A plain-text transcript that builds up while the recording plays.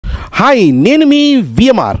Hi, నేను మీ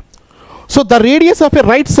VMR. So the radius of a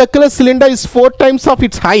right circular cylinder is 4 times of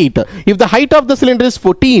its height. If the height of the cylinder is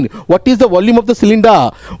 14, what is the volume of the cylinder?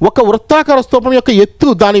 ఒక వృత్తాకార స్తూపం యొక్క ఎత్తు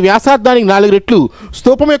దాని వ్యాసార్థానికి 4 రెట్లు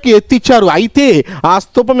స్తూపం యొక్క ఎత్తు ఇచ్చారు. అయితే ఆ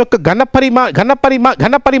స్తూపం యొక్క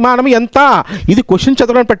ఘన పరిమాణం ఎంత? ఇది క్వశ్చన్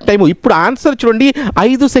చదవడానికి పట్టే టైము. ఇప్పుడు ఆన్సర్ చూడండి,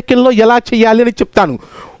 5 సెకండ్లో ఎలా చేయాలి అని చెప్తాను.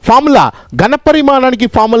 ఫార్ములా, ఘన పరిమాణానికి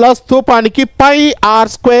formula స్తూపానికి pi are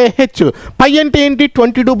square H. పై అంటే ఏంటి?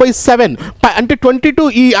 22/7. అంటే 22.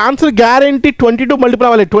 ఈ ఆన్సర్ గ్యారంటీ 22 మల్టిపుల్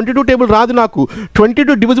అవ్వాలి. 22 టేబుల్ రాదు నాకు.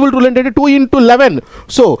 22 డివిజిబుల్ రూల్ ఏంటంటే 2 × 11.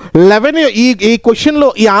 సో 11 ఈ క్వశ్చన్లో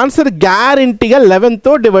ఈ ఆన్సర్ గ్యారంటీగా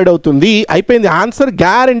 11తో డివైడ్ అవుతుంది. అయిపోయింది. ఆన్సర్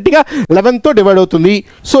గ్యారంటీగా 11తో డివైడ్ అవుతుంది.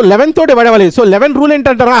 సో 11తో డివైడ్ అవ్వాలి. So 11 rule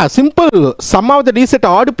ఏంటంటారా? Simple. Some of the DEECET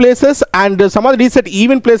odd places and some of the DEECET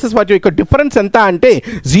even places వాటి యొక్క డిఫరెన్స్ ఎంత అంటే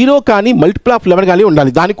 0 కానీ మల్టిపుల్ ఆఫ్ 11 కానీ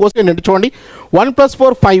ఉండాలి. దానికోసం ఏంటంటే చూడండి, 1 +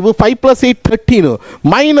 4 5, 5 + 8 13,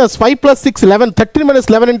 మైనస్ 5 + 6 11, 13 -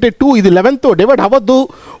 11 అంటే 2. ఇది 11తో డివైడ్ అవ్వద్దు.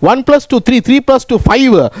 1 + 2 3, 3 + 2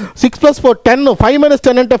 5, 6 + 4 10, 5 -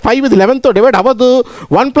 10 అంటే 5. ఇది 11తో డివైడ్ అవ్వదు.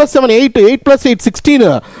 1 + 7 8, 8 + 8 16,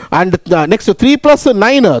 అండ్ నెక్స్ట్ 3 +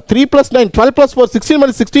 9, 3 + 9 12 + 4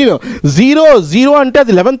 16 - 16 0 0 అంటే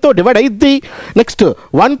అది 11తో డివైడ్ అయ్యిద్ది. నెక్స్ట్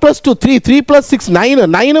 1 + 2 3, 3 + 6 9,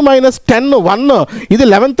 9 - 10 1. ఇది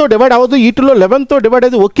 11తో డివైడ్ అవ్వదు. వీటిలో 11తో డివైడ్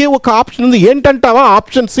అయ్యేది ఒకే ఒక ఆప్షన్ ఉంది. ఏంటంటావా?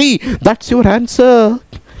 Option C. That's your answer.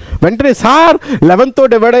 వెంటనే సార్ 11తో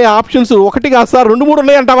డివైడ్ అయ్యే ఆప్షన్స్ 1 కాదు సార్ 2 3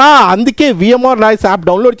 ఉన్నాయంటావా? అందుకే విఎంఆర్ నాయిస్ యాప్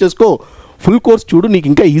డౌన్లోడ్ చేసుకో. ఫుల్ కోర్స్ చూడు, నీకు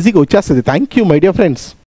ఇంకా ఈజీగా వచ్చేస్తుంది. Thank you my dear friends.